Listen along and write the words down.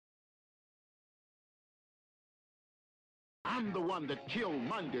I'm the one that killed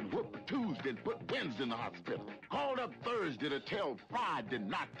Monday and whooped Tuesday and put Wednesday in the hospital. Called up Thursday to tell Friday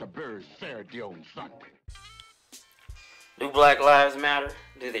not to bury Saturday on Sunday. Do Black Lives Matter?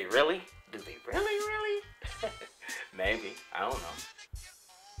 Do they really? Do they really? Maybe. I don't know.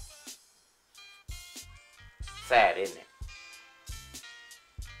 Sad, isn't it?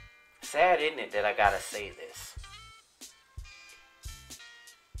 Sad, isn't it, that I gotta say this?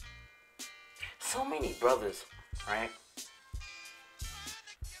 So many brothers, right?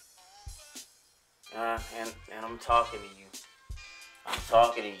 And I'm talking to you. I'm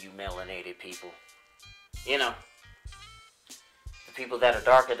talking to you melanated people. You know, the people that are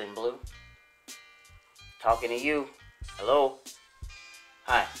darker than blue. Talking to you. Hello.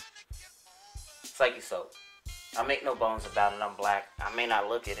 Hi. Psychesoap. I make no bones about it. I'm black. I may not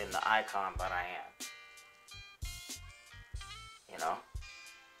look it in the icon, but I am. You know?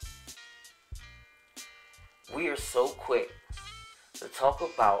 We are so quick to talk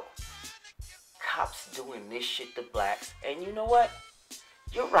about cops doing this shit to blacks. And you know what?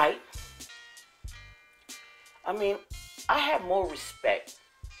 You're right. I mean, I have more respect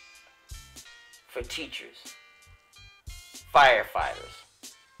for teachers, firefighters,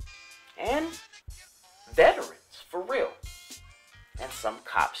 and veterans, for real. And some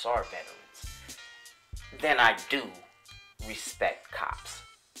cops are veterans. Than I do respect cops.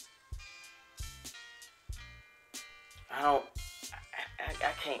 I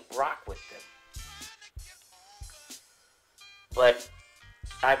can't rock with them. But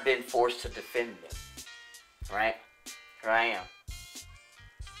I've been forced to defend them, right? Here I am,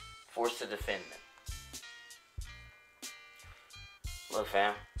 forced to defend them. Look,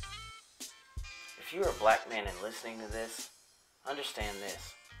 fam, if you're a black man and listening to this, understand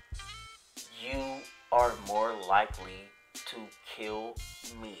this. You are more likely to kill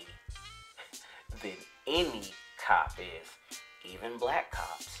me than any cop is, even black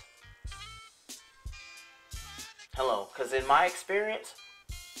cops. Hello, because in my experience,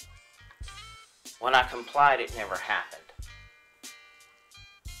 when I complied, it never happened.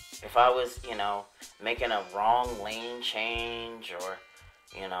 If I was, making a wrong lane change or,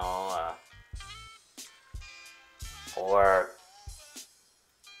 or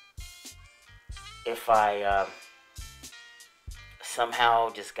if I somehow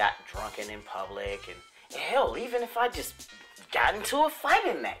just got drunken in public, and hell, even if I just got into a fight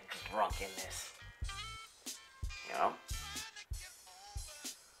in that drunkenness,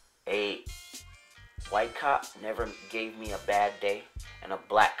 a white cop never gave me a bad day, and a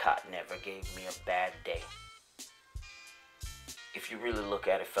black cop never gave me a bad day. If you really look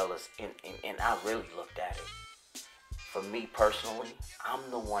at it, fellas, and I really looked at it, for me personally, I'm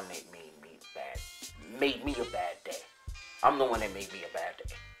the one that made me a bad day. I'm the one that made me a bad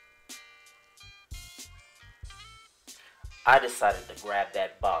day. I decided to grab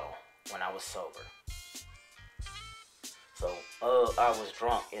that bottle when I was sober. So, I was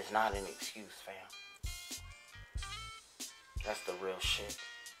drunk is not an excuse, fam. That's the real shit.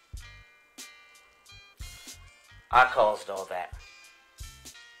 I caused all that.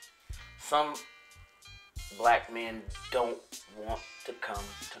 Some black men don't want to come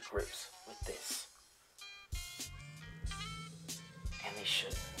to grips with this. And they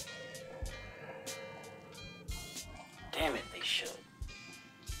should. Damn it, they should.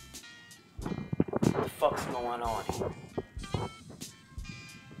 What the fuck's going on here?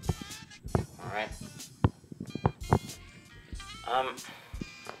 Alright?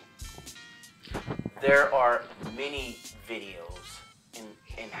 There are many videos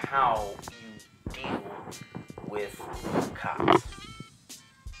in how you deal with cops.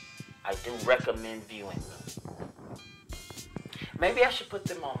 I do recommend viewing them. Maybe I should put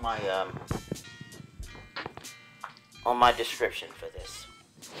them on my description for this.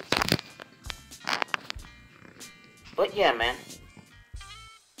 But yeah, man.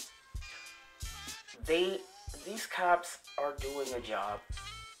 These cops are doing a job.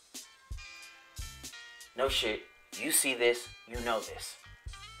 No shit. You see this, you know this.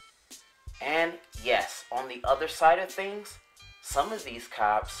 And yes, on the other side of things, some of these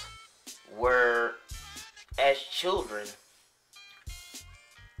cops were, as children,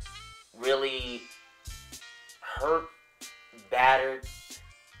 really hurt, battered,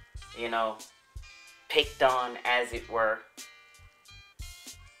 picked on, as it were.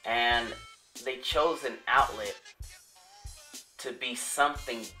 And they chose an outlet to be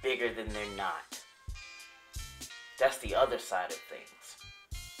something bigger than they're not. That's the other side of things.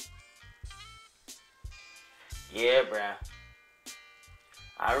 Yeah, bruh.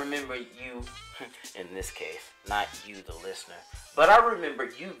 I remember you, in this case, not you, the listener, but I remember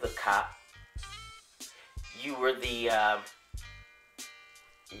you, the cop. You were the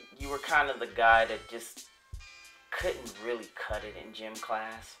you were kind of the guy that just couldn't really cut it in gym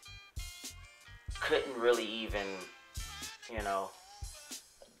class. Couldn't really even,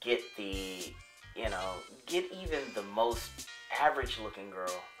 get even the most average looking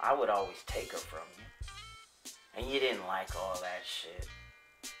girl. I would always take her from you. And you didn't like all that shit.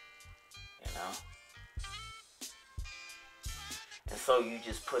 And so you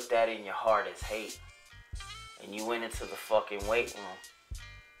just put that in your heart as hate. And you went into the fucking weight room.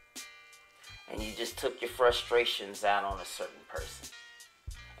 And you just took your frustrations out on a certain person.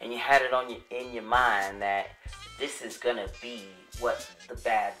 And you had it in your mind that this is gonna be what the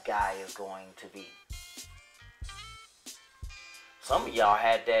bad guy is going to be. Some of y'all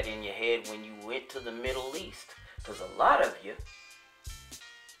had that in your head when you went to the Middle East. Because a lot of you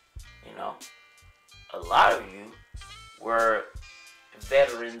were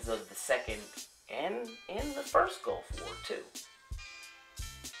veterans of the Second and in the First Gulf War too.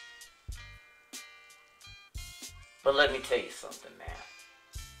 But let me tell you something, man.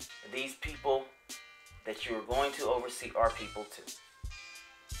 These people that you are going to oversee are people too.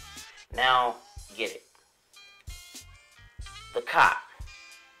 Now, get it. The cop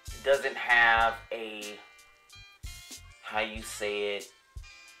doesn't have a, how you say it,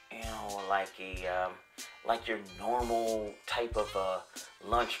 like your normal type of a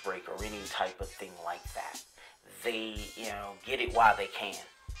lunch break or any type of thing like that. They, get it while they can.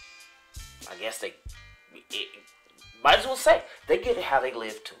 I guess might as well say, they get it how they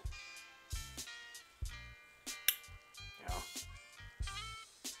live too.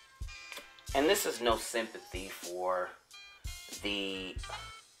 And this is no sympathy for the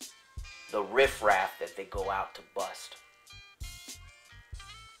riffraff that they go out to bust.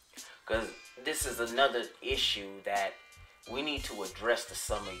 Because this is another issue that we need to address to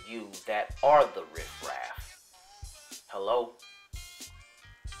some of you that are the riffraff. Hello?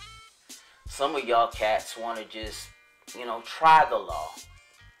 Some of y'all cats want to just, try the law.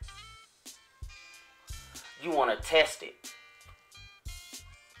 You want to test it.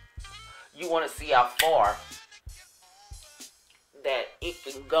 You want to see how far that it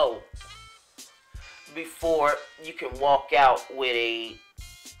can go before you can walk out with a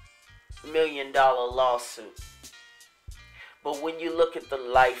 $1 million lawsuit. But when you look at the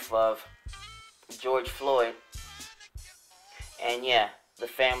life of George Floyd, and yeah, the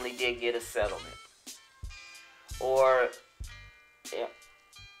family did get a settlement. Or, yeah,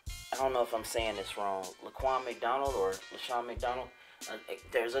 I don't know if I'm saying this wrong, Laquan McDonald or LaShawn McDonald,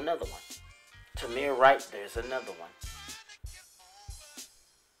 there's another one. Tamir Wright, there's another one.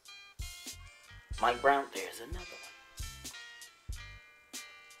 Mike Brown, there's another one.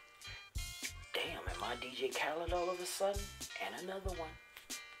 Damn, am I DJ Khaled all of a sudden? And another one.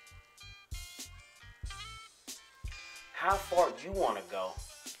 How far you want to go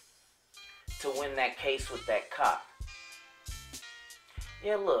to win that case with that cop?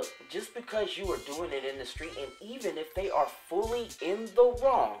 Yeah, look, just because you are doing it in the street, and even if they are fully in the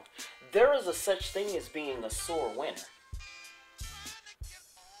wrong, there is a such thing as being a sore winner.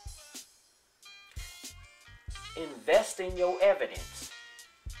 Invest in your evidence.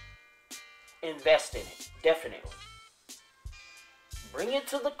 Invest in it, definitely. Bring it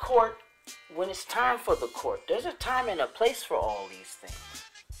to the court when it's time for the court. There's a time and a place for all these things.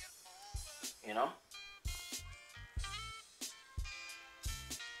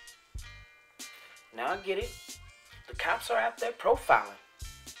 Now I get it. The cops are out there profiling.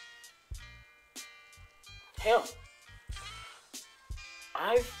 Hell,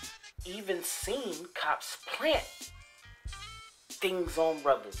 I've even seen cops plant things on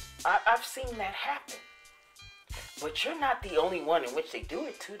brothers. I've seen that happen. But you're not the only one in which they do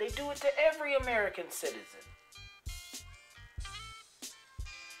it to. They do it to every American citizen.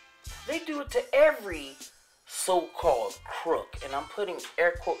 They do it to every so-called crook. And I'm putting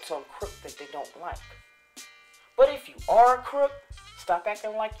air quotes on crook that they don't like. But if you are a crook, stop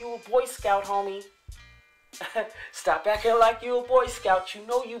acting like you a Boy Scout, homie. Stop acting like you a Boy Scout. You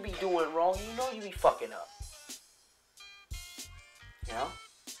know you be doing wrong. You know you be fucking up.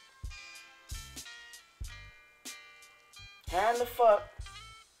 How in the fuck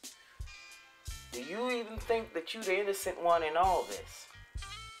do you even think that you the innocent one in all this?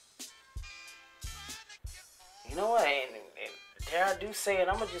 You know what? And dare I do say it,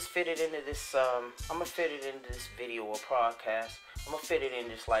 I'm gonna just fit it into this. I'm gonna fit it into this video or podcast. I'm gonna fit it in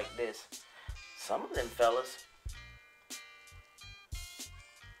just like this. Some of them fellas,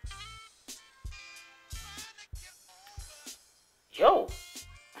 yo,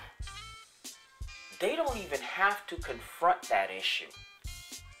 they don't even have to confront that issue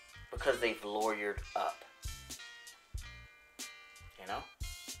because they've lawyered up.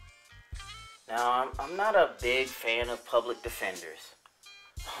 Now, I'm not a big fan of public defenders.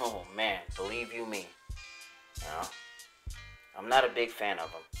 Oh, man, believe you me. You know, I'm not a big fan of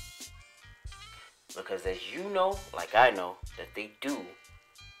them. Because as you know, like I know, that they do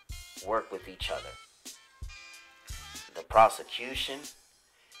work with each other. The prosecution,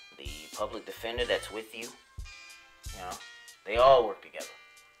 the public defender that's with you, you know, they all work together.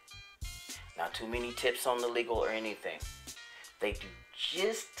 Not too many tips on the legal or anything. They do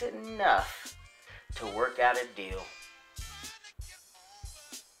just enough to work out a deal.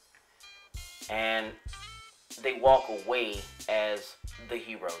 And they walk away as the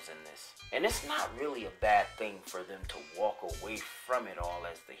heroes in this. And it's not really a bad thing for them to walk away from it all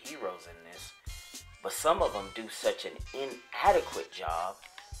as the heroes in this. But some of them do such an inadequate job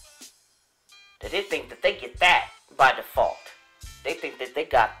that they think that they get that by default. They think that they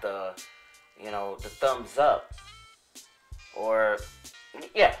got the, the thumbs up. Or,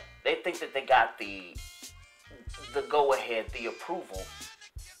 yeah, they think that they got the go-ahead, the approval,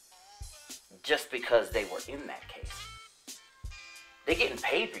 just because they were in that case. They're getting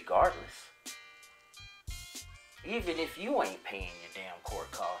paid regardless. Even if you ain't paying your damn court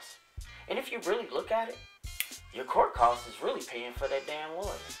costs. And if you really look at it, your court cost is really paying for that damn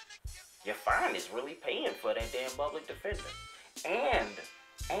lawyer. Your fine is really paying for that damn public defender. And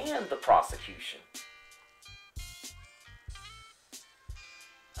the prosecution.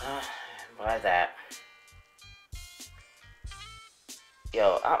 By that.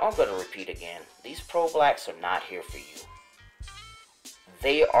 Yo, I'm going to repeat again. These pro-blacks are not here for you.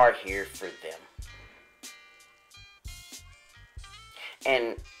 They are here for them.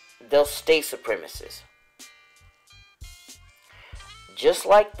 And they'll stay supremacists. Just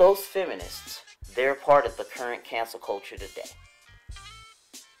like those feminists, they're part of the current cancel culture today.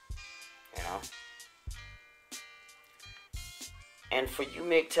 You know? And for you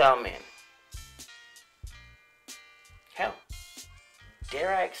MGTOW men, hell,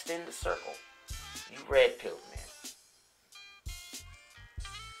 dare I extend the circle, you red-pilled men.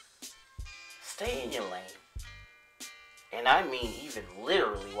 Stay in your lane. And I mean even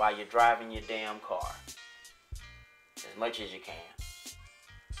literally while you're driving your damn car. As much as you can.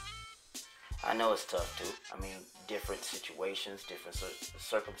 I know it's tough too. I mean, different situations, different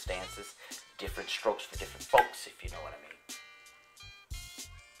circumstances, different strokes for different folks, if you know what I mean.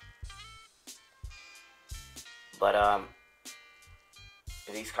 But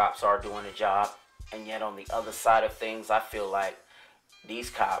these cops are doing a job. And yet on the other side of things, I feel like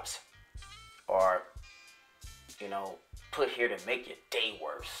these cops are, put here to make your day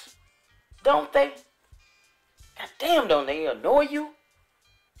worse. Don't they? God damn, don't they annoy you?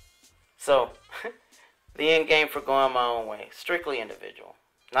 So, the end game for going my own way. Strictly individual,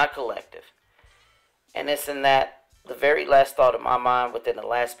 not collective. And it's in that the very last thought of my mind within the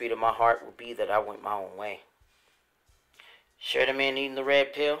last beat of my heart will be that I went my own way. Share the man eating the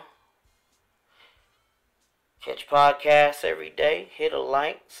red pill. Catch podcasts every day. Hit a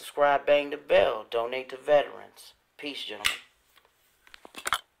like. Subscribe. Bang the bell. Donate to veterans. Peace, gentlemen.